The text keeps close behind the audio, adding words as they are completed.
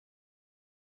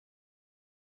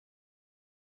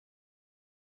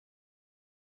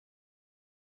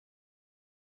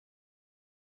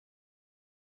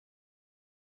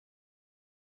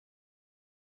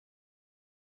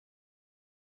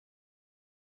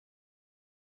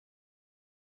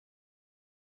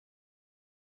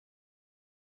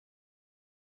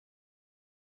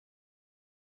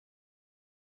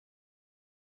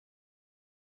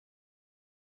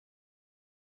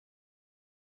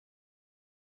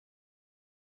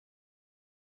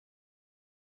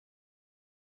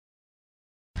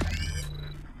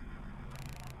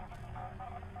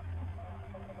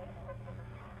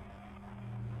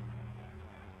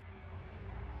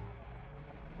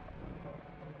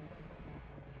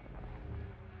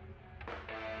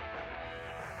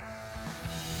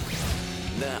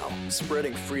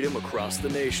spreading freedom across the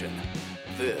nation.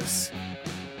 This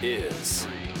is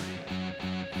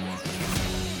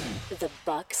The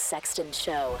Buck Sexton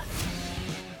Show.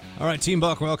 All right, Team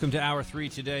Buck, welcome to Hour 3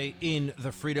 today in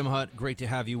the Freedom Hut. Great to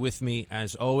have you with me,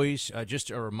 as always. Just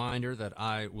a reminder that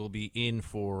I will be in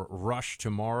for Rush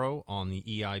tomorrow on the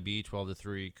EIB 12 to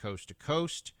 3 Coast to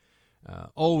Coast.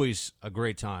 Always a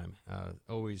great time.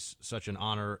 Always such an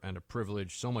honor and a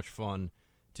privilege. So much fun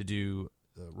to do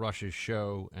Rush's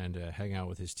show and hang out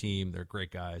with his team. They're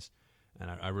great guys, and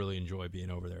I really enjoy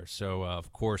being over there. So,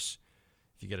 of course,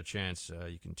 if you get a chance,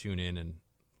 you can tune in. And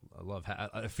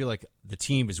I feel like the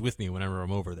team is with me whenever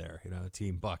I'm over there. You know,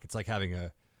 Team Buck. It's like having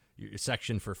a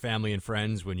section for family and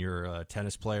friends when you're a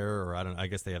tennis player, or I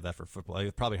guess they have that for football. They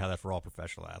probably have that for all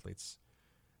professional athletes.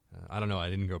 I don't know. I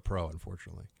didn't go pro,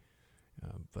 unfortunately.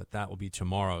 But that will be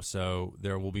tomorrow. So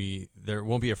there won't be a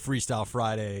Freestyle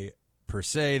Friday per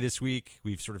se this week.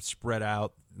 We've sort of spread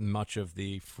out much of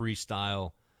the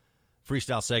freestyle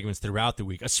segments throughout the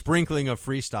week. A sprinkling of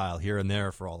freestyle here and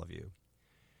there for all of you.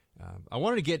 I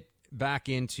wanted to get back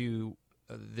into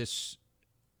this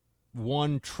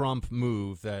one Trump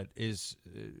move that is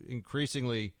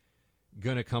increasingly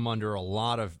going to come under a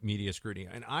lot of media scrutiny.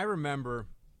 And I remember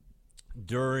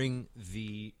during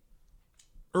the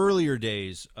earlier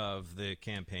days of the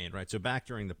campaign, right? So back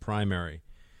during the primary,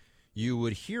 you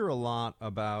would hear a lot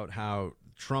about how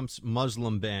Trump's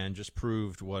Muslim ban just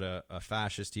proved what a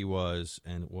fascist he was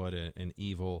and what an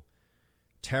evil,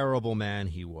 terrible man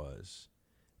he was.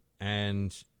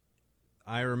 And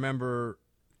I remember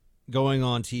going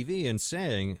on TV and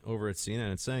saying, over at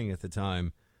CNN and saying at the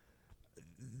time,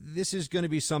 this is going to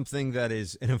be something that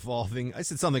is an evolving. I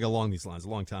said something along these lines a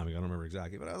long time ago. I don't remember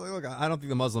exactly. But I was like, look, I don't think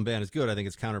the Muslim ban is good. I think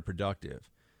it's counterproductive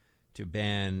to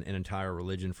ban an entire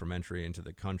religion from entry into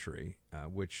the country,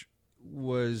 which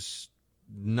was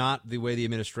not the way the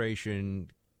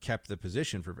administration kept the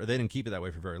position. They didn't keep it that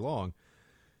way for very long.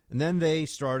 And then they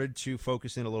started to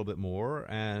focus in a little bit more,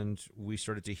 and we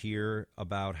started to hear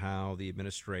about how the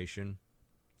administration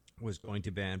was going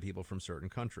to ban people from certain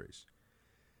countries.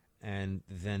 And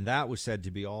then that was said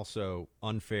to be also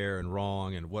unfair and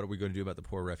wrong, and what are we going to do about the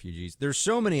poor refugees? There's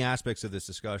so many aspects of this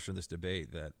discussion, this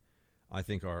debate, that I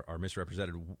think are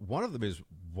misrepresented. One of them is,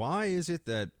 why is it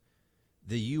that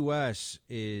the U.S.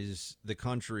 is the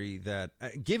country that,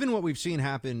 given what we've seen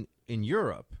happen in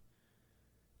Europe,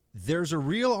 there's a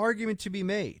real argument to be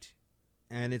made,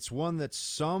 and it's one that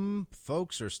some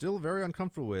folks are still very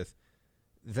uncomfortable with,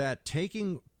 that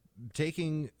taking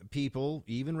people,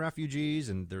 even refugees,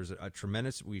 and there's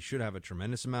we should have a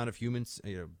tremendous amount of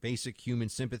basic human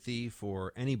sympathy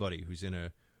for anybody who's in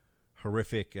a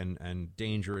horrific and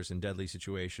dangerous and deadly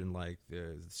situation like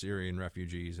the Syrian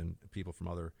refugees and people from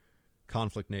other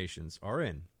conflict nations are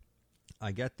in.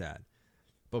 I get that.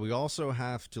 But we also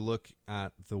have to look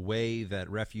at the way that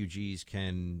refugees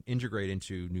can integrate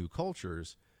into new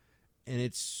cultures. And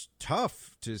it's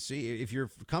tough to see if you're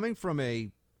coming from a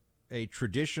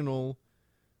traditional,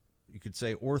 you could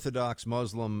say, Orthodox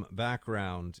Muslim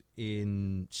background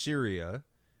in Syria,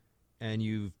 and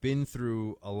you've been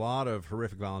through a lot of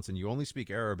horrific violence and you only speak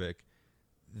Arabic,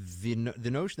 the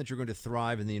notion that you're going to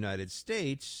thrive in the United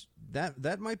States,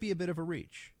 that might be a bit of a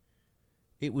reach.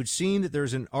 It would seem that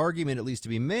there's an argument, at least to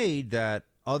be made, that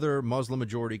other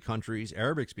Muslim-majority countries,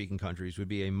 Arabic-speaking countries, would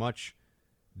be a much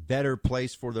better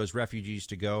place for those refugees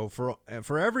to go for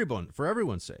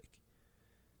everyone's sake.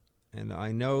 And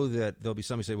I know that there'll be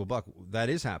somebody say, well, Buck, that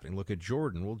is happening. Look at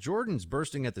Jordan. Well, Jordan's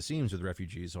bursting at the seams with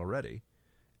refugees already,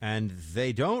 and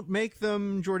they don't make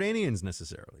them Jordanians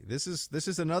necessarily. This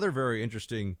is another very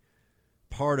interesting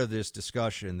part of this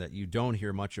discussion that you don't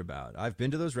hear much about. I've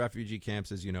been to those refugee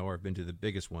camps, as you know, or I've been to the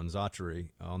biggest one, Zatari,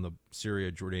 on the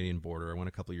Syria-Jordanian border. I went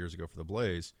a couple of years ago for the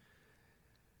Blaze.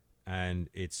 And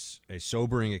it's a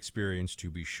sobering experience, to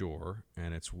be sure.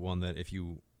 And it's one that if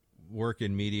you work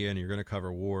in media and you're going to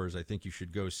cover wars, I think you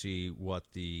should go see what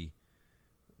the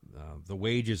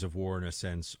wages of war, in a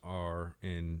sense, are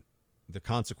in the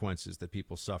consequences that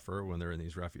people suffer when they're in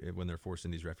these when they're forced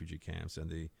in these refugee camps, and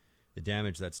the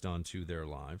damage that's done to their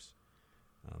lives.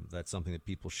 That's something that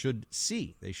people should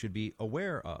see. They should be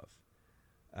aware of.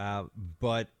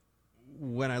 But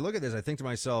when I look at this, I think to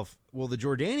myself, well, the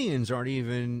Jordanians aren't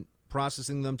even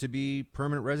processing them to be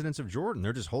permanent residents of Jordan.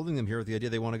 They're just holding them here with the idea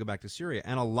they want to go back to Syria.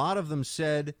 And a lot of them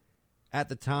said at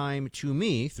the time to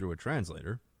me, through a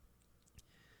translator,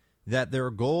 that their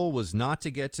goal was not to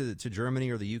get to Germany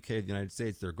or the UK or the United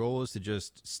States. Their goal is to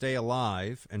just stay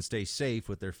alive and stay safe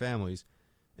with their families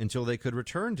until they could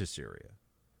return to Syria.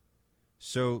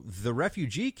 So the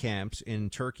refugee camps in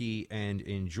Turkey and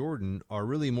in Jordan are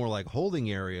really more like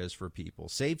holding areas for people,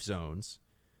 safe zones,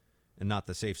 and not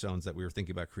the safe zones that we were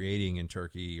thinking about creating in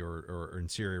Turkey or in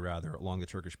Syria, rather, along the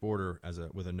Turkish border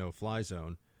with a no-fly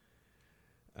zone.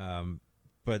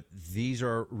 But these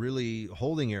are really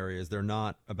holding areas. They're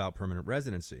not about permanent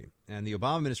residency. And the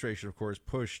Obama administration, of course,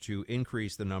 pushed to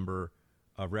increase the number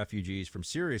of refugees from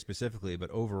Syria specifically, but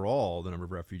overall the number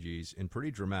of refugees in pretty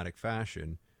dramatic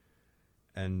fashion.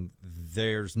 And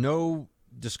there's no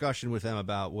discussion with them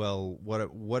about, well,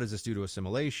 what does this do to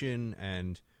assimilation,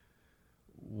 and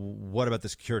what about the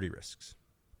security risks?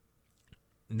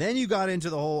 And then you got into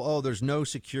the whole, there's no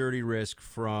security risk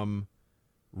from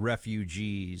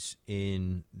refugees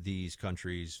in these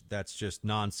countries. That's just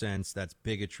nonsense. That's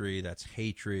bigotry. That's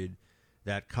hatred.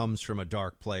 That comes from a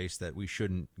dark place that we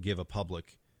shouldn't give a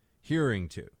public hearing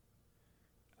to.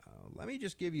 Let me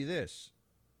just give you this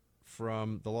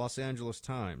from the Los Angeles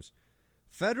Times.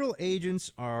 Federal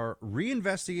agents are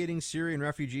reinvestigating Syrian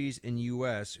refugees in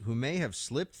U.S. who may have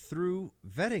slipped through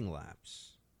vetting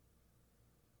laps.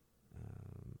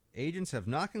 Agents have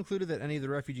not concluded that any of the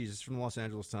refugees, this is from the Los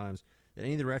Angeles Times, that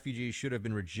any of the refugees should have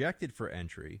been rejected for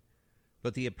entry,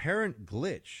 but the apparent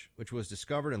glitch, which was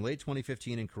discovered in late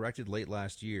 2015 and corrected late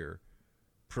last year,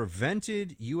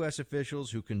 prevented U.S.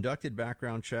 officials who conducted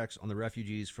background checks on the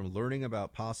refugees from learning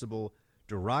about possible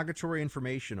derogatory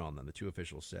information on them, the two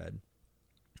officials said.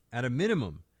 At a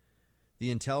minimum, the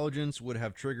intelligence would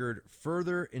have triggered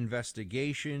further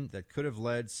investigation that could have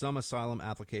led some asylum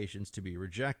applications to be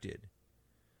rejected.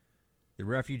 The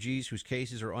refugees whose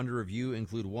cases are under review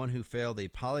include one who failed a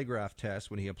polygraph test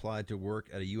when he applied to work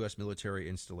at a U.S. military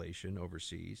installation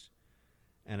overseas,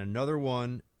 and another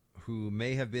one who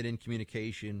may have been in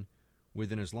communication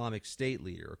with an Islamic State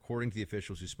leader, according to the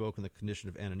officials who spoke on the condition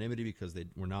of anonymity because they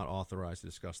were not authorized to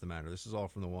discuss the matter. This is all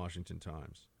from the Washington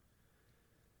Times.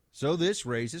 So this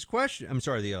raises questions.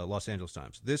 The Los Angeles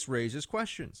Times. This raises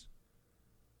questions.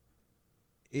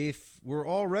 If we're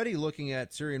already looking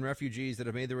at Syrian refugees that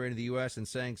have made their way into the U.S. and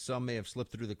saying some may have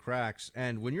slipped through the cracks,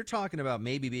 and when you're talking about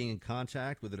maybe being in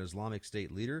contact with an Islamic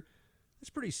State leader, that's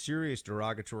pretty serious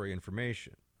derogatory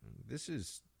information. This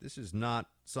is not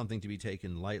something to be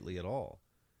taken lightly at all.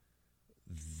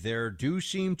 There do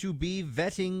seem to be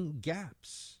vetting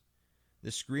gaps.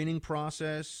 The screening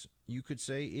process, you could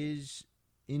say, is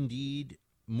indeed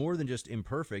more than just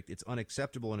imperfect. It's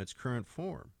unacceptable in its current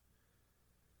form.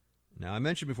 Now, I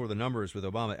mentioned before the numbers with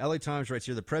Obama. LA Times writes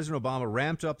here that President Obama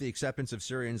ramped up the acceptance of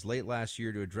Syrians late last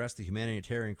year to address the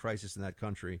humanitarian crisis in that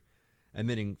country,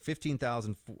 admitting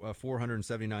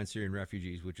 15,479 Syrian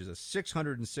refugees, which is a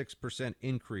 606%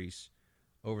 increase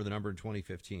over the number in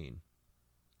 2015.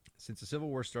 Since the Civil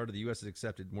War started, the U.S. has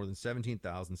accepted more than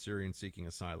 17,000 Syrians seeking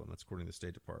asylum. That's according to the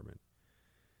State Department.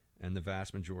 And the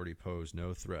vast majority pose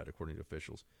no threat, according to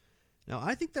officials. Now,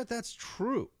 I think that that's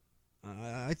true.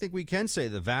 I think we can say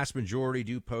the vast majority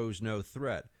do pose no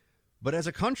threat. But as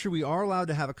a country, we are allowed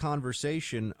to have a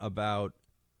conversation about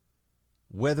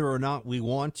whether or not we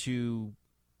want to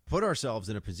put ourselves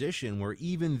in a position where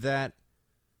even that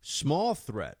small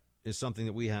threat is something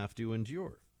that we have to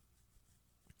endure.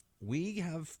 We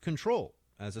have control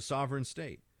as a sovereign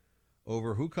state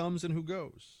over who comes and who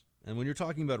goes. And when you're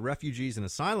talking about refugees and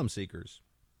asylum seekers,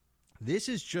 this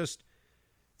is just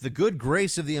the good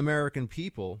grace of the American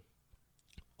people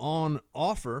on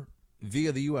offer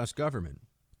via the U.S. government.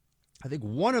 I think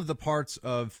one of the parts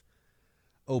of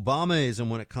Obamaism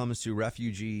when it comes to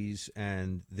refugees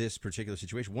and this particular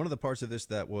situation, one of the parts of this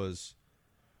that was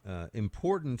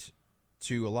important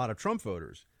to a lot of Trump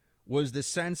voters was the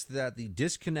sense that the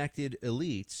disconnected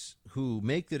elites who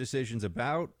make the decisions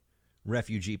about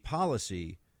refugee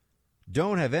policy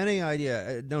don't have any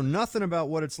idea, know nothing about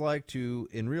what it's like to,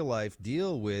 in real life,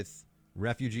 deal with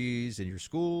refugees in your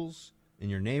schools, in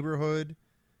your neighborhood,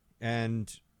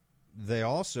 and they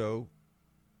also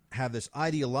have this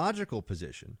ideological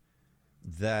position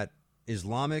that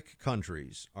Islamic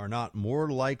countries are not more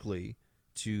likely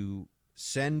to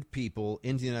send people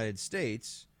into the United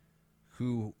States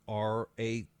who are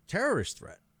a terrorist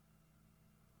threat.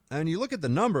 And you look at the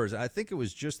numbers, I think it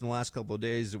was just in the last couple of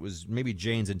days, it was maybe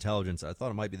Jane's Intelligence. I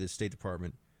thought it might be the State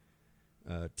Department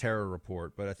terror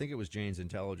report, but I think it was Jane's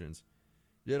Intelligence.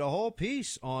 Did a whole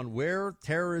piece on where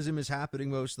terrorism is happening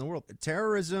most in the world.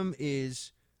 Terrorism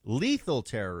is lethal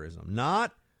terrorism,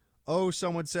 not, oh,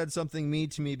 someone said something mean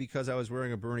to me because I was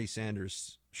wearing a Bernie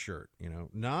Sanders shirt,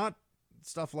 not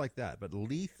stuff like that, but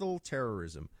lethal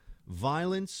terrorism,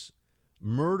 violence,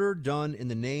 murder done in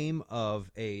the name of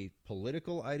a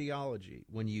political ideology.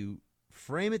 When you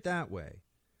frame it that way,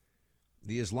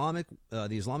 the Islamic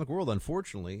world,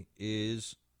 unfortunately,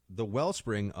 is the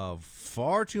wellspring of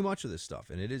far too much of this stuff,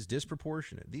 and it is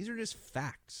disproportionate. These are just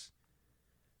facts.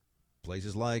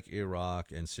 Places like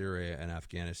Iraq and Syria and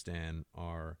Afghanistan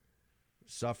are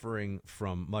suffering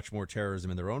from much more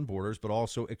terrorism in their own borders, but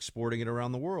also exporting it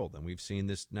around the world. And we've seen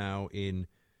this now in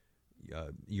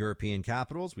European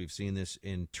capitals. We've seen this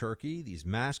in Turkey, these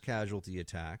mass casualty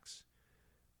attacks.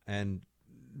 And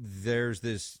there's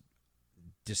this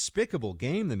despicable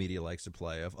game the media likes to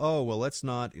play of, oh, well, let's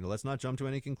not jump to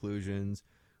any conclusions.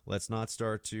 Let's not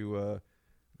start to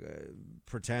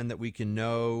pretend that we can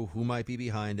know who might be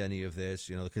behind any of this,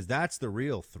 because that's the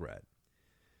real threat.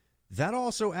 That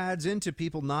also adds into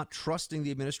people not trusting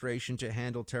the administration to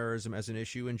handle terrorism as an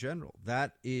issue in general.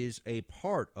 That is a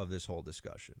part of this whole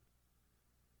discussion.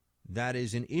 That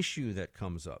is an issue that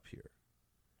comes up here.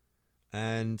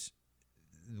 And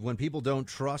when people don't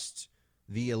trust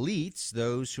the elites,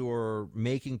 those who are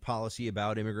making policy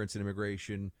about immigrants and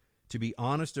immigration, to be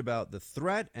honest about the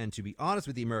threat and to be honest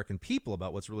with the American people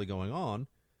about what's really going on,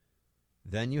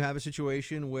 then you have a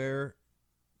situation where,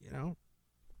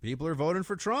 people are voting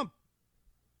for Trump.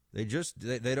 They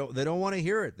don't want to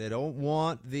hear it. They don't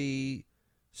want the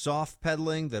soft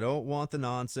peddling. They don't want the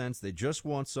nonsense. They just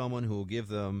want someone who will give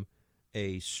them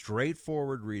a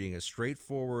straightforward reading, a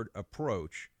straightforward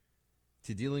approach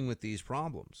to dealing with these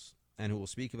problems, and who will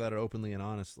speak about it openly and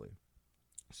honestly.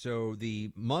 So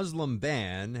the Muslim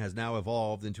ban has now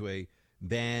evolved into a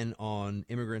ban on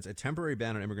immigrants, a temporary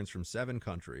ban on immigrants from 7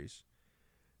 countries,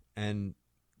 and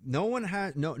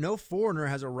no foreigner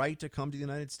has a right to come to the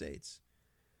United States.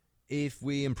 If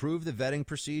we improve the vetting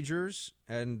procedures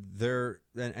and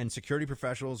security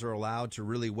professionals are allowed to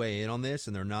really weigh in on this,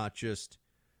 and they're not just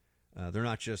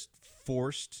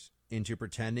forced into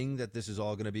pretending that this is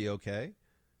all going to be okay,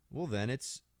 well, then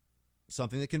it's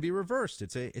something that can be reversed.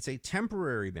 It's a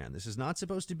temporary ban. This is not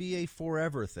supposed to be a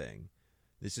forever thing.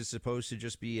 This is supposed to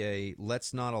just be a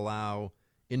let's not allow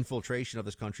infiltration of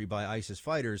this country by ISIS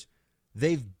fighters.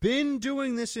 They've been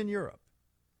doing this in Europe.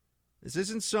 This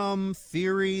isn't some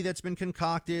theory that's been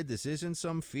concocted. This isn't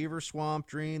some fever swamp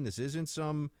dream. This isn't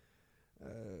some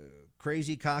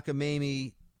crazy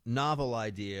cockamamie novel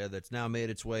idea that's now made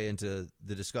its way into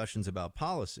the discussions about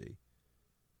policy.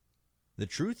 The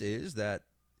truth is that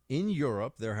in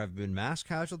Europe, there have been mass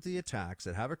casualty attacks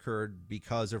that have occurred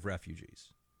because of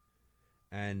refugees.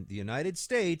 And the United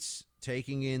States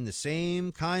taking in the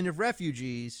same kind of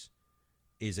refugees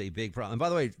is a big problem. And by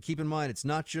the way, keep in mind, it's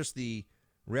not just the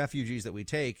refugees that we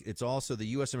take. It's also the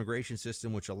U.S. immigration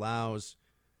system, which allows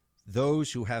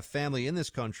those who have family in this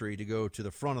country to go to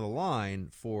the front of the line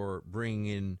for bringing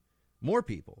in more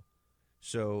people.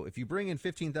 So if you bring in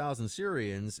 15,000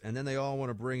 Syrians and then they all want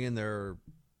to bring in their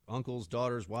uncles,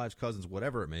 daughters, wives, cousins,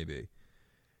 whatever it may be,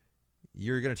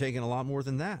 you're going to take in a lot more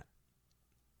than that.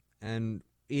 And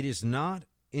it is not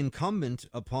incumbent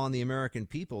upon the American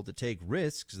people to take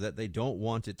risks that they don't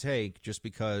want to take just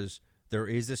because there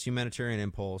is this humanitarian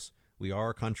impulse. We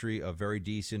are a country of very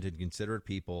decent and considerate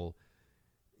people.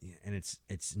 And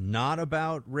it's not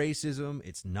about racism.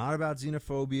 It's not about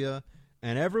xenophobia.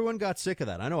 And everyone got sick of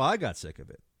that. I know I got sick of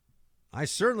it. I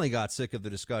certainly got sick of the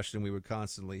discussion we would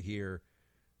constantly hear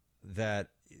that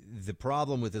the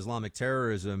problem with Islamic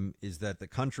terrorism is that the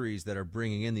countries that are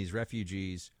bringing in these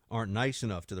refugees aren't nice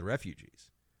enough to the refugees.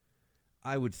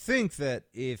 I would think that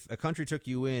if a country took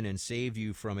you in and saved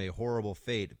you from a horrible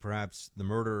fate, perhaps the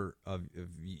murder of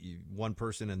one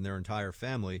person and their entire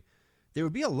family, there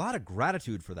would be a lot of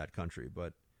gratitude for that country.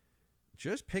 But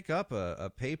just pick up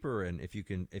a paper, and if you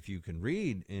can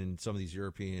read in some of these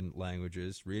European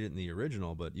languages, read it in the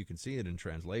original, but you can see it in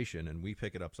translation, and we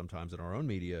pick it up sometimes in our own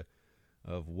media,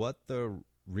 of what the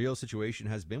real situation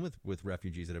has been with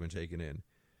refugees that have been taken in.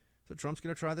 So Trump's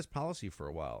going to try this policy for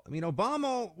a while. I mean,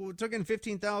 Obama took in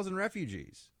 15,000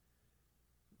 refugees.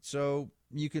 So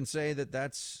you can say that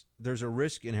there's a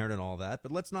risk inherent in all that,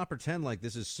 but let's not pretend like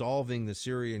this is solving the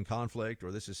Syrian conflict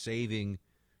or this is saving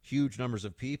huge numbers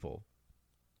of people.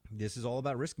 This is all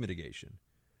about risk mitigation.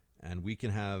 And we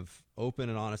can have open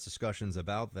and honest discussions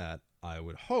about that, I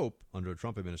would hope, under a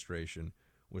Trump administration,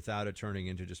 without it turning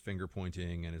into just finger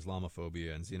pointing and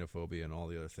Islamophobia and xenophobia and all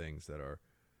the other things that are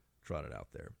trotted out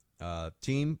there.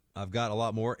 Team, I've got a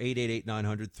lot more.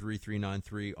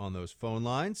 888-900-3393 on those phone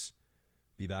lines.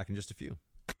 Be back in just a few.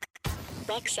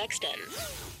 Buck Sexton.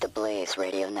 The Blaze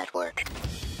Radio Network.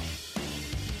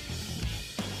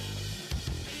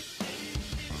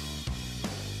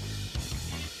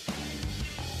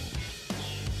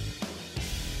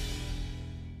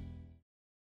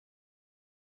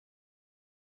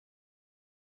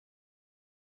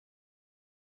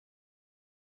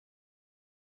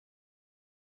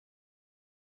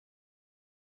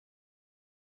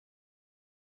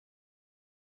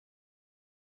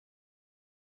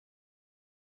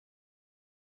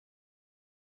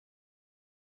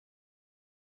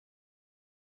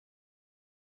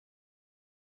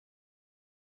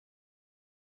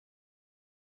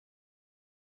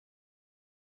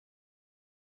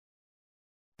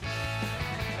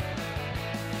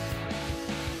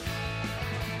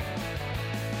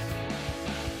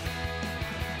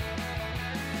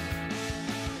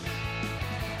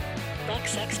 Buck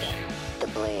Sexton. The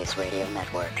Blaze Radio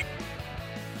Network.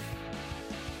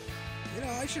 You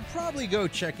know, I should probably go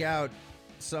check out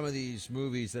some of these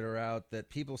movies that are out that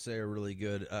people say are really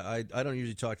good. I don't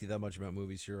usually talk to you that much about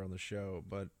movies here on the show,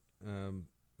 but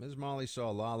Ms. Molly saw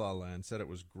La La Land, said it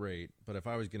was great. But if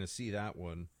I was going to see that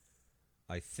one,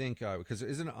 I think because the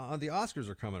Oscars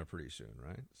are coming up pretty soon,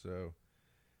 right? So,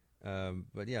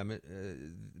 but yeah,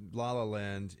 La La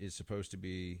Land is supposed to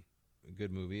be a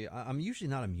good movie. I'm usually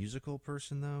not a musical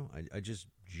person, though. I just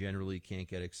generally can't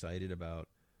get excited about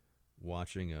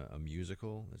watching a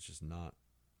musical. It's just not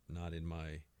in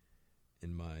my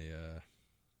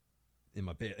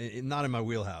not in my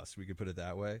wheelhouse. We could put it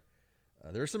that way.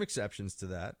 There are some exceptions to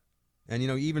that, and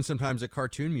even sometimes a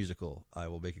cartoon musical I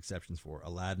will make exceptions for.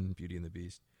 Aladdin, Beauty and the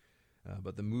Beast,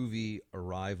 but the movie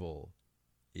Arrival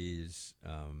is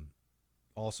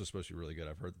also supposed to be really good.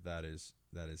 I've heard that is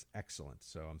excellent.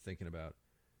 So I'm thinking about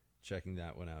checking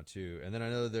that one out too. And then I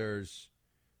know there's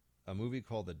a movie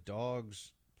called The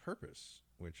Dog's Purpose,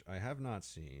 which I have not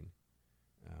seen,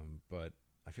 but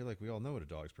I feel like we all know what a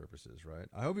dog's purpose is, right?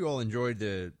 I hope you all enjoyed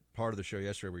the part of the show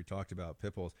yesterday where we talked about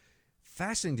pit bulls.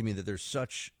 Fascinating to me that there's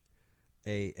such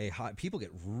a high, people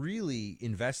get really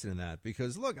invested in that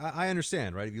because, look, I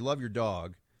understand, right? If you love your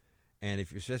dog, and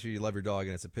especially if you love your dog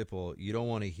and it's a pit bull, you don't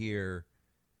want to hear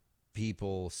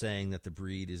people saying that the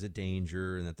breed is a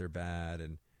danger and that they're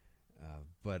bad,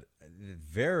 but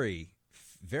very,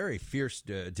 very fierce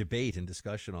debate and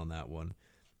discussion on that one.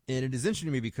 And it is interesting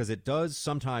to me because it does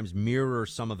sometimes mirror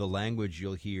some of the language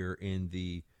you'll hear in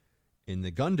the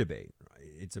gun debate. Right?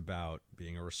 It's about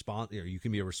being you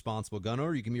can be a responsible gun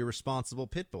owner, you can be a responsible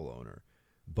pit bull owner.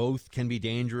 Both can be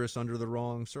dangerous under the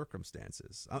wrong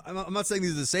circumstances. I'm not saying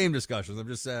these are the same discussions. I'm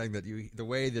just saying that the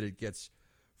way that it gets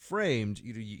framed,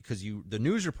 because the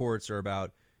news reports are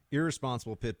about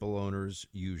irresponsible pit bull owners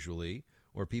usually,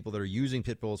 or people that are using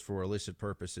pit bulls for illicit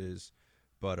purposes.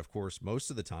 But, of course, most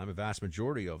of the time, a vast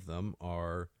majority of them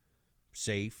are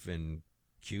safe and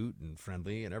cute and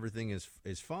friendly, and everything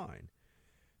is fine.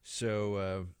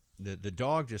 So the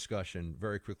dog discussion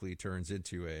very quickly turns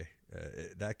into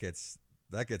that gets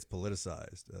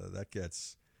politicized. That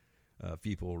gets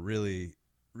people really,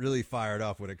 really fired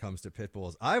up when it comes to pit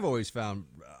bulls. I've always found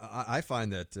I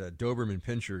find that Doberman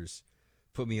pinschers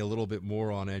put me a little bit more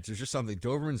on edge. There's just something.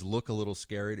 Dobermans look a little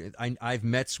scary. I've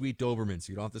met sweet Dobermans.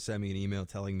 You don't have to send me an email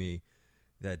telling me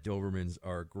that Dobermans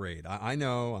are great. I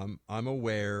know. I'm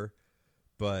aware,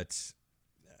 but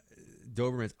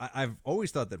Dobermans. I've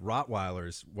always thought that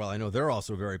Rottweilers. Well, I know they're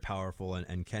also very powerful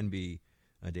and can be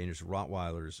dangerous.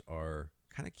 Rottweilers are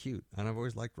kind of cute, and I've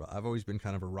always been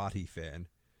kind of a Rottie fan.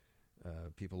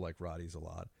 People like Rotties a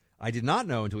lot. I did not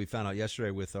know until we found out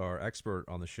yesterday with our expert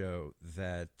on the show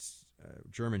that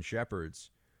German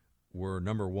Shepherds were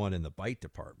number one in the bite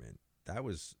department. That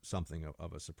was something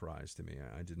of a surprise to me.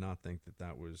 I did not think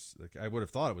that was. I would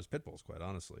have thought it was pit bulls, quite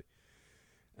honestly.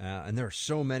 And there are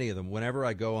so many of them. Whenever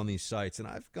I go on these sites, and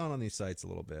I've gone on these sites a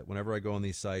little bit, whenever I go on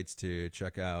these sites to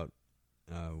check out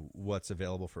what's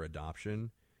available for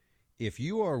adoption, if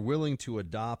you are willing to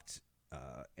adopt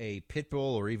a pit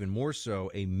bull, or even more so,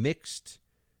 a mixed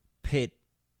pit.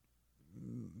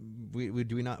 I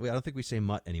don't think we say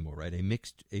mutt anymore, right? A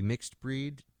mixed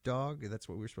breed dog. That's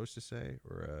what we're supposed to say,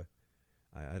 or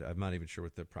I'm not even sure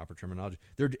what the proper terminology.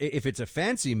 If it's a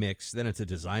fancy mix, then it's a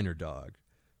designer dog,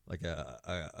 like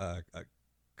a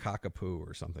cockapoo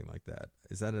or something like that.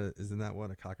 Isn't that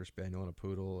one a cocker spaniel and a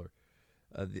poodle?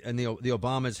 Or and the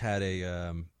Obamas had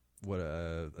I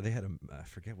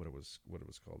forget what it was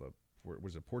called.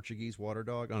 Was a Portuguese water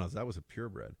dog? Oh no, that was a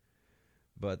purebred.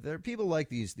 But there are people like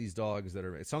these dogs that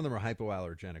are, some of them are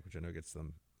hypoallergenic, which I know gets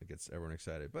everyone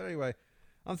excited. But anyway,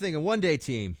 I'm thinking one day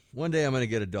I'm going to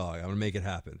get a dog. I'm going to make it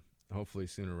happen. Hopefully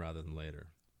sooner rather than later.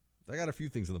 I got a few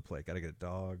things on the plate. Got to get a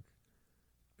dog.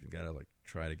 Got to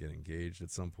try to get engaged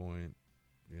at some point.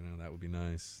 That would be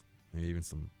nice. Maybe even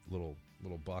some little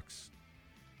bucks.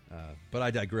 But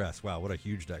I digress. Wow, what a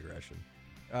huge digression.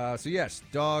 So yes,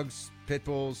 dogs, pit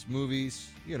bulls, movies,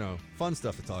 fun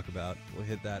stuff to talk about. We'll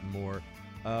hit that and more.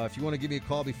 If you want to give me a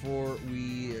call before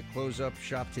we close up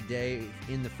shop today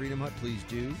in the Freedom Hut, please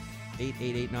do.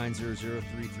 888-900-3393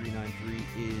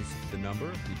 is the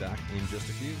number. Be back in just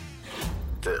a few.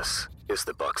 This is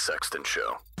the Buck Sexton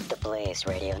Show. The Blaze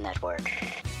Radio Network.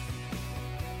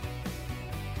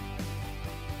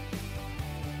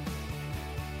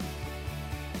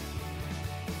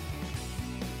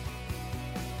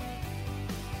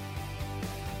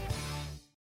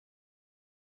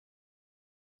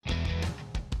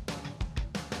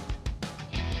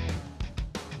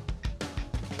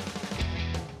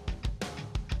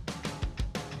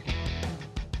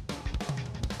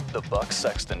 The Buck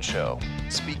Sexton Show.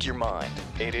 Speak your mind.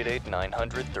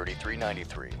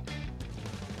 888-900-3393.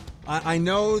 I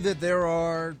know that there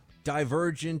are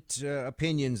divergent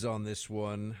opinions on this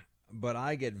one, but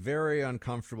I get very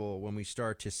uncomfortable when we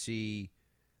start to see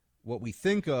what we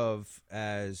think of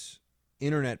as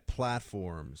internet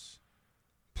platforms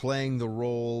playing the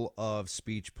role of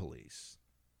speech police.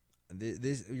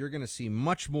 You're going to see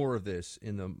much more of this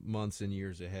in the months and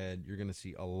years ahead. You're going to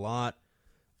see a lot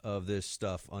of this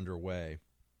stuff underway.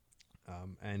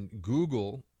 And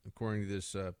Google, according to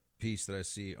this piece that I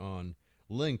see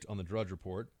linked on the Drudge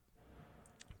Report,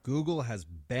 Google has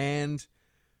banned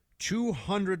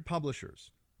 200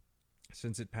 publishers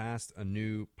since it passed a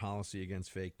new policy against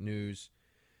fake news.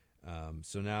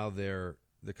 So now the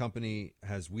company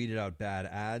has weeded out bad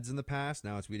ads in the past.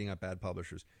 Now it's weeding out bad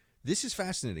publishers. This is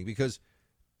fascinating because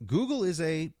Google is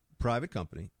a private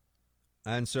company.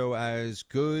 And so as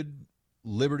good,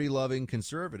 liberty-loving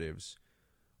conservatives,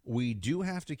 we do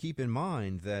have to keep in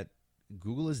mind that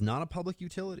Google is not a public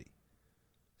utility.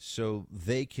 So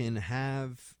they can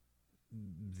have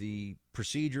the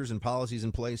procedures and policies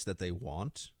in place that they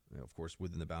want, of course,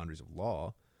 within the boundaries of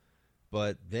law,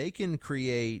 but they can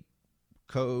create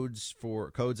codes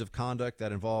of conduct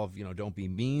that involve, don't be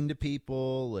mean to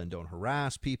people and don't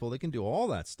harass people. They can do all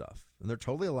that stuff, and they're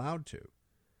totally allowed to.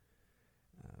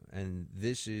 And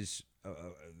this is,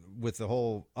 with the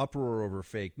whole uproar over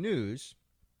fake news,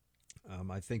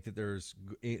 I think that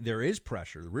there is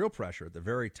pressure, real pressure at the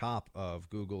very top of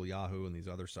Google, Yahoo, and these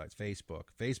other sites, Facebook.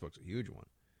 Facebook's a huge one,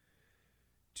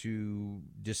 to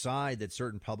decide that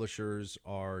certain publishers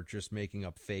are just making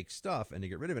up fake stuff and to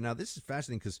get rid of it. Now, this is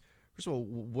fascinating because, first of all,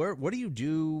 what do you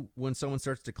do when someone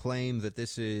starts to claim that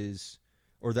this is,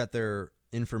 or that their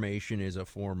information is a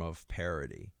form of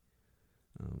parody?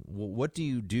 What do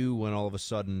you do when all of a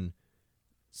sudden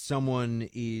someone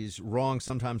is wrong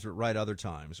sometimes but right other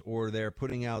times, or they're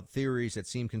putting out theories that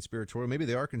seem conspiratorial? Maybe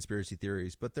they are conspiracy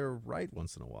theories, but they're right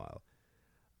once in a while.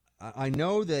 I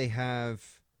know they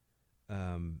have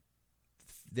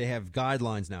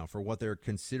guidelines now for what they're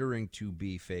considering to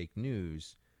be fake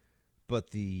news, but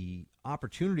the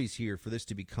opportunities here for this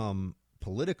to become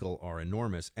political are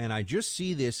enormous. And I just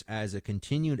see this as a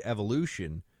continued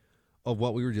evolution of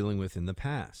what we were dealing with in the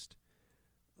past.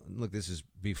 Look, this is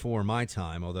before my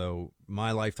time, although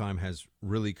my lifetime has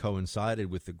really coincided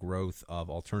with the growth of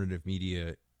alternative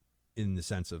media in the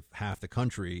sense of half the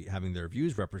country having their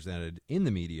views represented in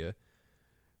the media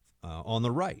on the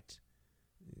right.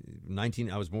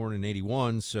 I was born in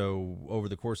 81, so over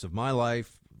the course of my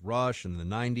life, Rush and the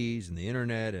 90s and the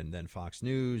internet and then Fox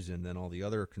News and then all the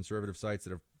other conservative sites that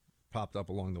have popped up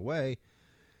along the way,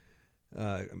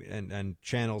 and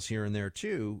channels here and there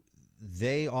too,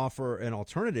 they offer an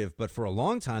alternative, but for a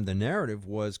long time, the narrative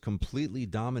was completely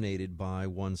dominated by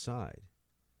one side.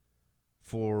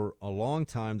 For a long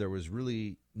time, there was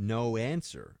really no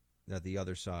answer that the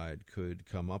other side could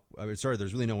come up. There's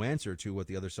really no answer to what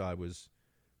the other side was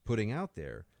putting out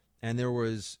there. And there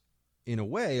was, in a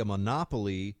way, a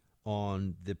monopoly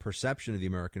on the perception of the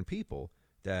American people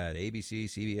that ABC,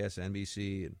 CBS,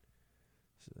 NBC, and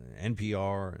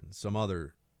NPR, and some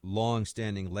other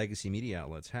long-standing legacy media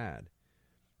outlets had.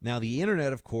 Now, the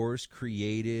internet, of course,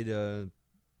 created a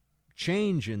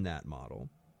change in that model,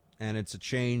 and it's a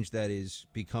change that is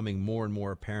becoming more and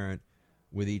more apparent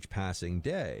with each passing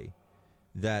day,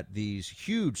 that these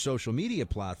huge social media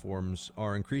platforms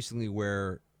are increasingly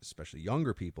where, especially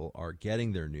younger people, are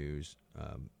getting their news,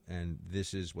 and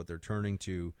this is what they're turning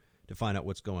to find out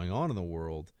what's going on in the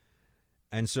world.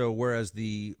 And so whereas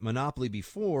the monopoly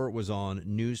before was on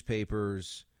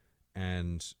newspapers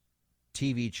and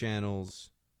TV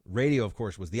channels, radio, of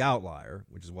course, was the outlier,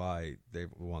 which is why they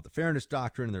want the fairness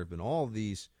doctrine. And there have been all of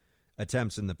these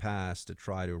attempts in the past to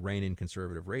try to rein in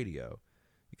conservative radio,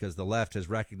 because the left has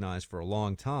recognized for a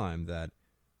long time that,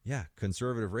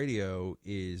 conservative radio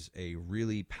is a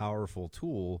really powerful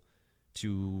tool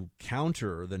to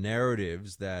counter the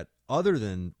narratives that, other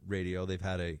than radio, they've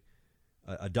had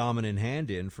a dominant hand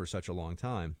in for such a long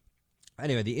time.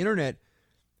 Anyway, the internet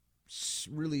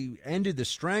really ended the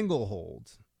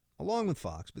stranglehold, along with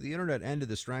Fox, but the internet ended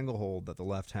the stranglehold that the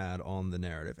left had on the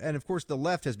narrative. And, of course, the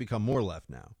left has become more left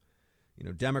now.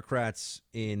 Democrats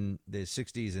in the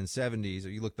 60s and 70s, or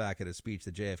you look back at a speech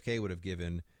that JFK would have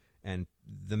given, and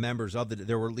the members of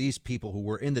there were at least people who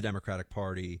were in the Democratic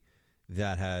Party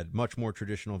that had much more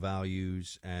traditional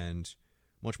values and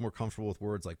much more comfortable with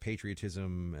words like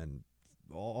patriotism and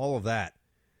all of that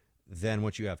than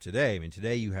what you have today. I mean,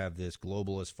 today you have this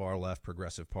globalist, far-left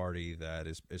progressive party that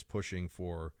is pushing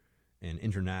for an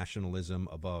internationalism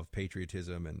above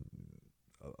patriotism and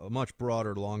a much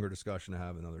broader, longer discussion to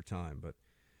have another time. But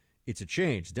it's a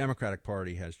change. The Democratic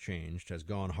Party has changed, has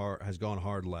gone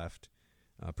hard left,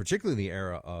 particularly in the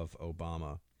era of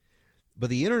Obama. But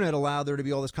the internet allowed there to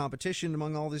be all this competition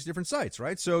among all these different sites,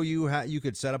 right? So you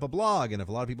could set up a blog, and if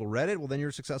a lot of people read it, well, then you're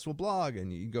a successful blog,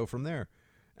 and you go from there.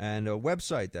 And a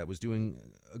website that was doing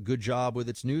a good job with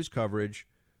its news coverage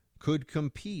could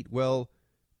compete. Well,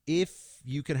 if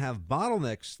you can have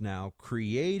bottlenecks now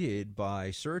created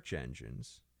by search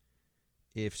engines,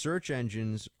 if search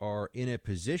engines are in a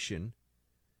position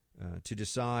to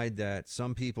decide that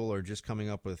some people are just coming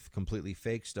up with completely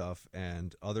fake stuff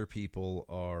and other people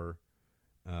are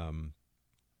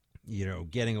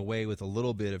getting away with a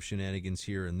little bit of shenanigans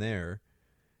here and there,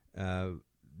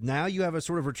 now you have a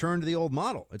sort of return to the old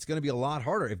model. It's going to be a lot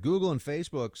harder. If Google and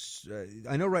Facebook's,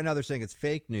 I know right now they're saying it's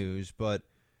fake news, but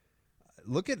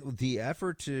look at the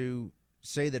effort to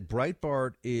say that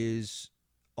Breitbart is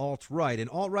alt-right. And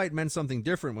alt-right meant something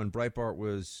different when Breitbart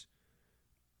was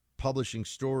publishing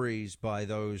stories by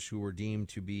those who were deemed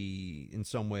to be in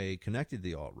some way connected to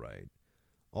the alt-right.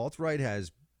 Alt-right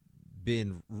has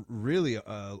been really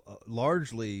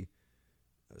largely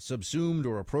subsumed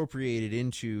or appropriated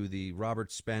into the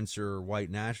Robert Spencer white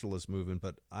nationalist movement.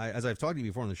 But as I've talked to you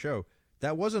before on the show,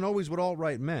 that wasn't always what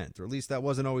alt-right meant, or at least that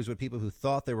wasn't always what people who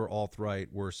thought they were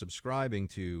alt-right were subscribing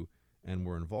to and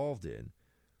were involved in.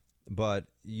 But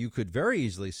you could very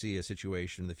easily see a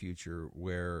situation in the future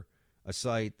where a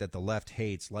site that the left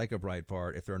hates, like a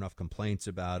Breitbart, if there are enough complaints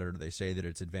about it, or they say that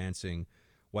it's advancing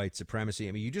white supremacy.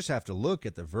 I mean, you just have to look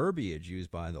at the verbiage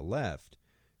used by the left.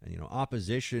 And,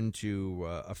 opposition to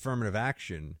affirmative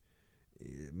action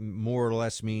more or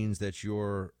less means that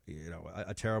you're,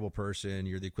 a terrible person.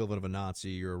 You're the equivalent of a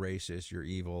Nazi. You're a racist. You're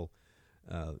evil.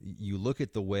 You look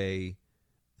at the way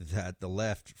that the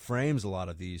left frames a lot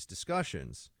of these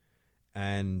discussions,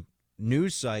 and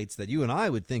news sites that you and I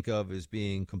would think of as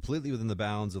being completely within the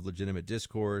bounds of legitimate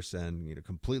discourse and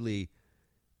completely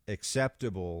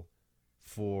acceptable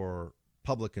for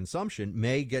public consumption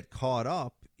may get caught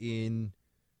up in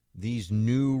these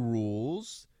new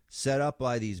rules set up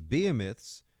by these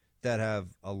behemoths that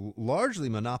have a largely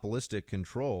monopolistic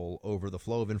control over the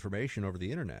flow of information over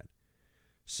the internet.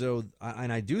 So,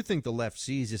 and I do think the left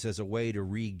sees this as a way to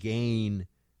regain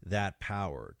that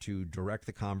power, to direct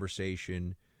the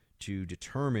conversation, to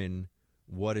determine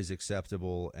what is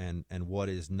acceptable and what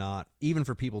is not, even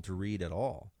for people to read at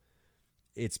all.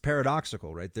 It's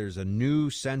paradoxical, right? There's a new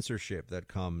censorship that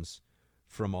comes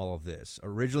from all of this.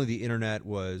 Originally, the internet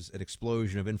was an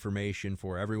explosion of information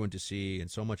for everyone to see, and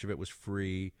so much of it was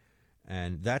free.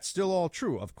 And that's still all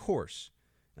true, of course.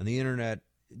 And the internet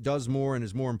does more and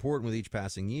is more important with each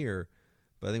passing year.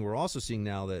 But I think we're also seeing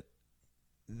now that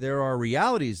there are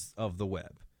realities of the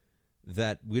web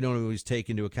that we don't always take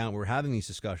into account. We're having these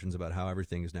discussions about how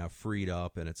everything is now freed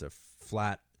up and it's a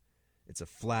flat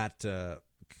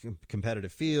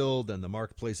competitive field and the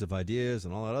marketplace of ideas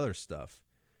and all that other stuff.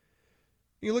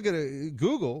 You look at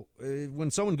Google,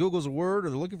 when someone Googles a word or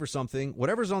they're looking for something,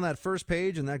 whatever's on that first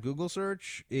page in that Google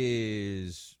search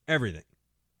is everything.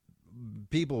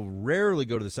 People rarely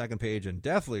go to the second page and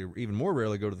definitely even more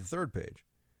rarely go to the third page.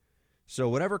 So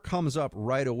whatever comes up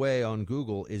right away on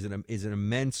Google is an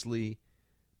immensely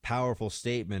powerful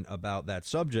statement about that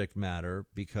subject matter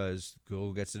because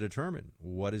Google gets to determine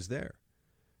what is there.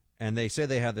 And they say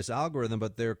they have this algorithm,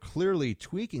 but they're clearly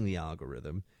tweaking the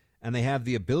algorithm. And they have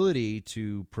the ability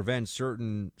to prevent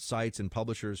certain sites and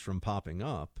publishers from popping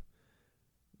up.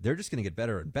 They're just going to get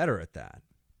better and better at that.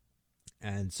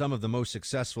 And some of the most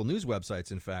successful news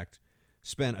websites, in fact,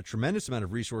 spent a tremendous amount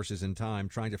of resources and time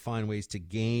trying to find ways to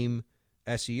game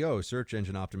SEO, search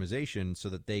engine optimization, so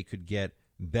that they could get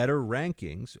better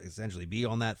rankings, essentially be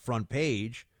on that front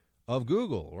page of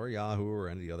Google or Yahoo or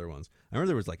any of the other ones. I remember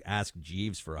there was like Ask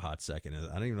Jeeves for a hot second.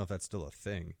 I don't even know if that's still a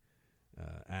thing.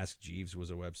 Ask Jeeves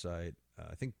was a website.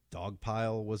 I think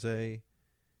Dogpile was a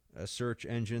search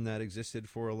engine that existed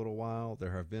for a little while.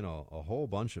 There have been a whole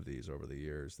bunch of these over the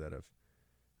years that have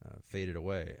faded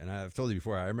away. And I've told you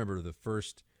before, I remember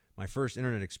my first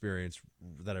internet experience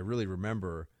that I really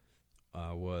remember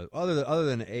was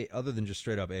other than just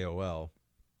straight up AOL,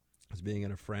 was being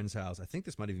in a friend's house. I think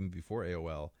this might even be before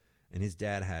AOL, and his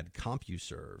dad had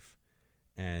CompuServe,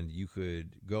 and you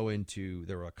could go into,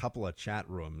 there were a couple of chat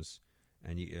rooms,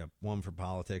 and one for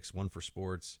politics, one for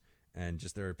sports, and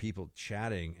just there are people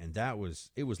chatting, and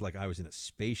it was like I was in a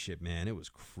spaceship, man. It was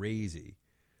crazy.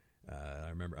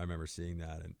 I remember seeing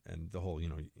that, and the whole,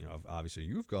 obviously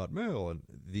you've got mail, and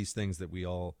these things that we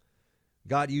all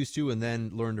got used to and then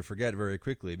learned to forget very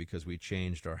quickly because we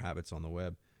changed our habits on the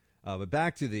web. But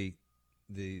back to the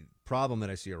the problem that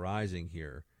I see arising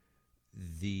here,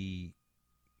 the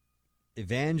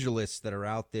evangelists that are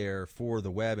out there for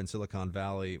the web in Silicon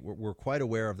Valley, we're quite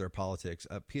aware of their politics.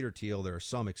 Peter Thiel, there are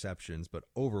some exceptions, but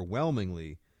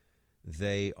overwhelmingly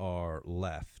they are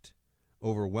left.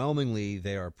 Overwhelmingly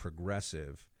they are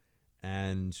progressive.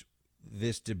 And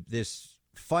this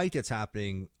fight that's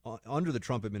happening under the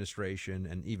Trump administration,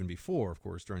 and even before, of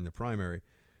course, during the primary,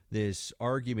 this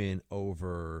argument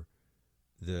over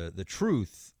the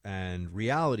truth and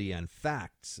reality and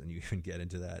facts, and you even get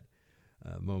into that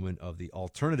moment of the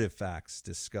alternative facts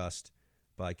discussed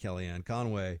by Kellyanne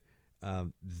Conway,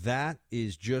 that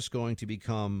is just going to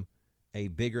become a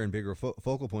bigger and bigger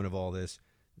focal point of all this.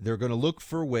 They're going to look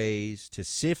for ways to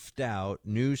sift out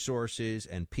news sources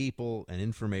and people and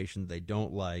information they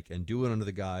don't like and do it under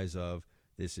the guise of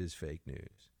this is fake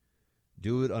news.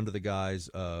 Do it under the guise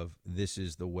of this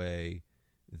is the way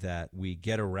that we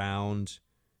get around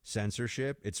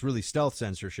censorship. It's really stealth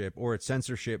censorship, or it's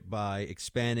censorship by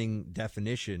expanding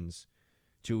definitions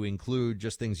to include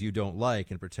just things you don't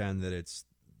like and pretend that it's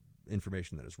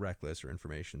information that is reckless or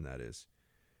information that is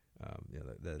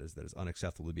that is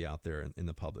unacceptable to be out there in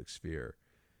the public sphere.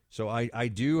 So I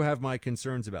do have my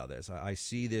concerns about this. I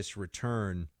see this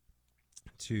return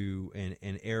to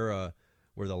an era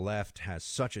where the left has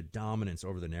such a dominance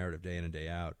over the narrative day in and day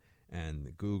out,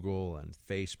 and Google and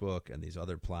Facebook and these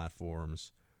other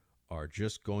platforms are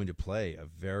just going to play a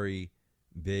very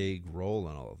big role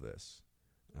in all of this.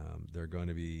 They're going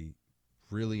to be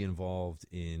really involved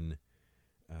in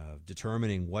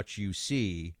determining what you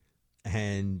see.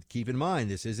 And keep in mind,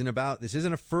 this isn't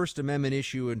a First Amendment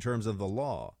issue in terms of the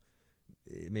law.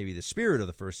 It may be the spirit of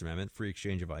the First Amendment, free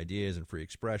exchange of ideas and free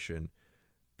expression.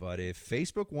 But if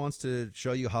Facebook wants to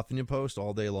show you Huffington Post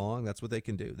all day long, that's what they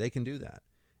can do. They can do that.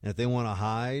 And if they want to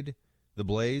hide The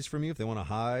Blaze from you, if they want to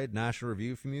hide National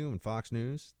Review from you and Fox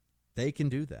News, they can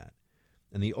do that.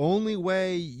 And the only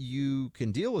way you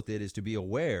can deal with it is to be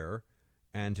aware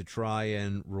and to try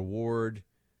and reward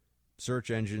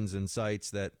search engines and sites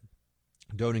that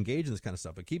don't engage in this kind of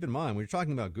stuff. But keep in mind, when you're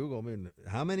talking about Google, I mean,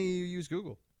 how many of you use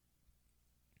Google?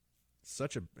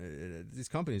 These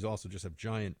companies also just have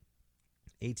giant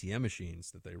ATM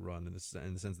machines that they run in the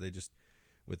sense they just,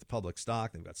 with the public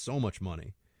stock, they've got so much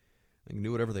money. They can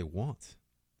do whatever they want.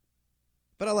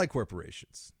 But I like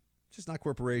corporations. Just not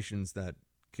corporations that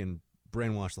can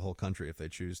brainwash the whole country if they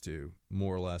choose to,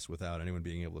 more or less, without anyone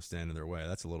being able to stand in their way.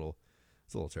 It's a little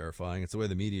terrifying. It's the way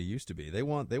the media used to be. They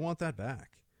want that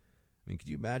back. I mean, could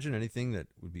you imagine anything that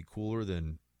would be cooler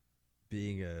than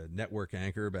being a network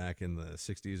anchor back in the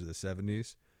 60s or the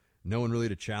 70s? No one really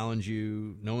to challenge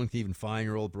you. No one can even find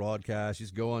your old broadcast. You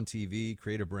just go on TV,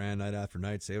 create a brand night after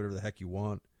night, say whatever the heck you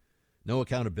want. No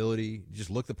accountability. You just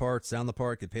look the part, sound the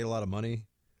part, get paid a lot of money.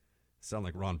 Sound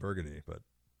like Ron Burgundy, but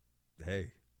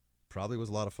hey, probably was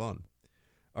a lot of fun.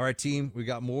 All right, team, we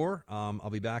got more. I'll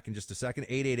be back in just a second.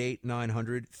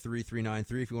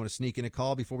 888-900-3393 if you want to sneak in a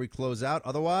call before we close out.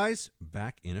 Otherwise,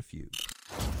 back in a few.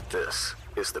 This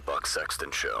is the Buck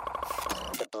Sexton Show.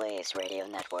 The Blaze Radio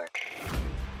Network.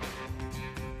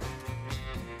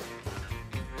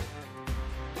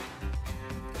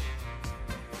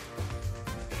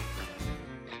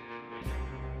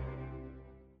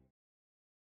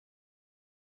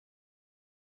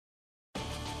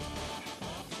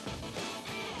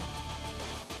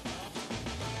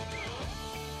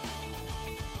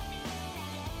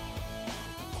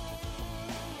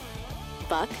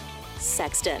 Buck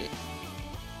Sexton.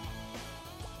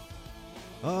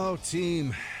 Oh,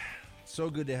 team, so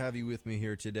good to have you with me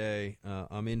here today.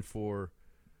 I'm in for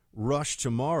Rush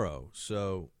tomorrow,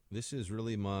 so this is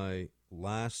really my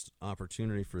last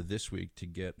opportunity for this week to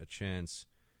get a chance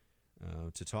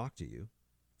to talk to you.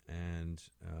 And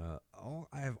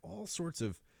I have all sorts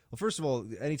of... Well, first of all,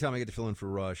 anytime I get to fill in for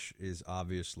Rush is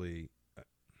obviously...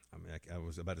 I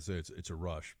was about to say it's a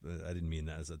rush, but I didn't mean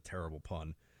that as a terrible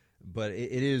pun. But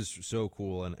it is so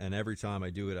cool, and every time I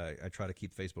do it, I try to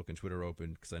keep Facebook and Twitter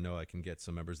open because I know I can get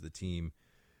some members of the team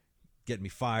getting me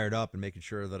fired up and making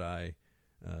sure that I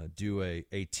do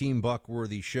a Team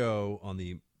Buck-worthy show on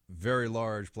the very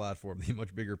large platform, the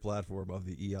much bigger platform of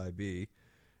the EIB.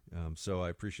 So I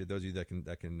appreciate those of you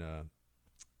that can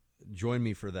join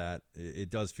me for that.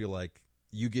 It does feel like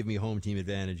you give me home team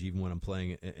advantage even when I'm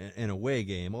playing an away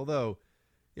game, although,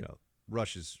 you know,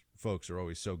 Rush's folks are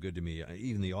always so good to me.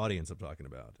 Even the audience I'm talking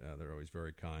about, they're always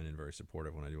very kind and very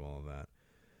supportive when I do all of that.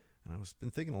 And I've been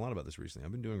thinking a lot about this recently.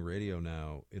 I've been doing radio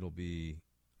now. It'll be,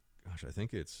 gosh, I think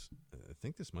this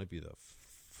might be the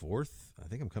fourth. I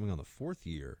think I'm coming on the fourth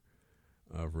year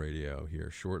of radio here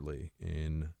shortly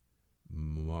in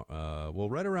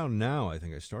right around now. I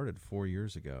think I started 4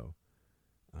 years ago.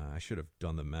 I should have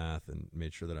done the math and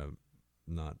made sure that I'm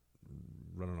not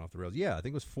running off the rails. Yeah, I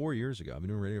think it was 4 years ago. I've been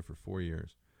doing radio for 4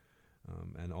 years.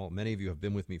 And many of you have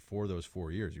been with me for those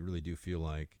 4 years. You really do feel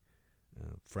like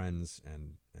friends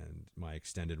and my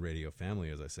extended radio family,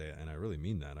 as I say, and I really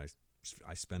mean that.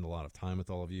 I spend a lot of time with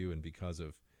all of you, and because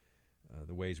of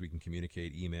the ways we can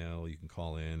communicate, email, you can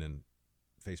call in, and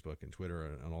Facebook and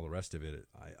Twitter and all the rest of it,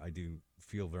 I do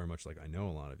feel very much like I know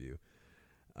a lot of you.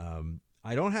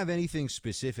 I don't have anything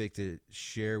specific to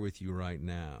share with you right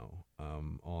now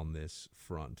on this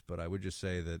front, but I would just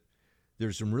say that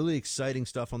there's some really exciting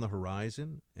stuff on the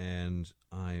horizon, and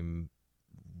I'm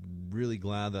really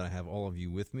glad that I have all of you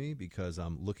with me because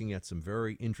I'm looking at some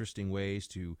very interesting ways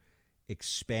to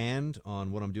expand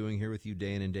on what I'm doing here with you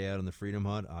day in and day out in the Freedom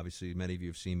Hut. Obviously, many of you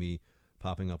have seen me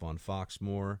popping up on Fox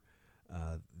more.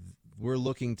 We're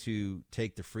looking to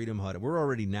take the Freedom Hut. We're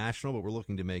already national, but we're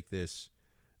looking to make this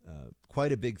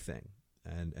quite a big thing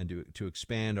and to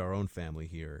expand our own family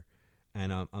here.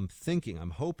 And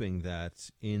I'm hoping that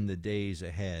in the days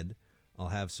ahead, I'll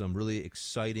have some really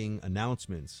exciting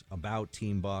announcements about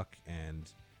Team Buck and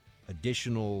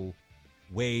additional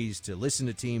ways to listen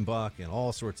to Team Buck and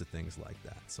all sorts of things like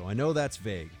that. So I know that's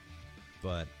vague,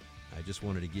 but I just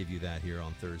wanted to give you that here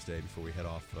on Thursday before we head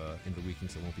off into the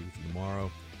weekend, so I won't be with you tomorrow.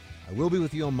 I will be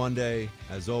with you on Monday,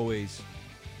 as always,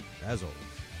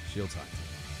 Shields High.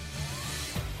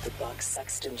 The Buck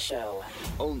Sexton Show.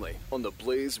 Only on the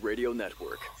Blaze Radio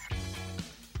Network.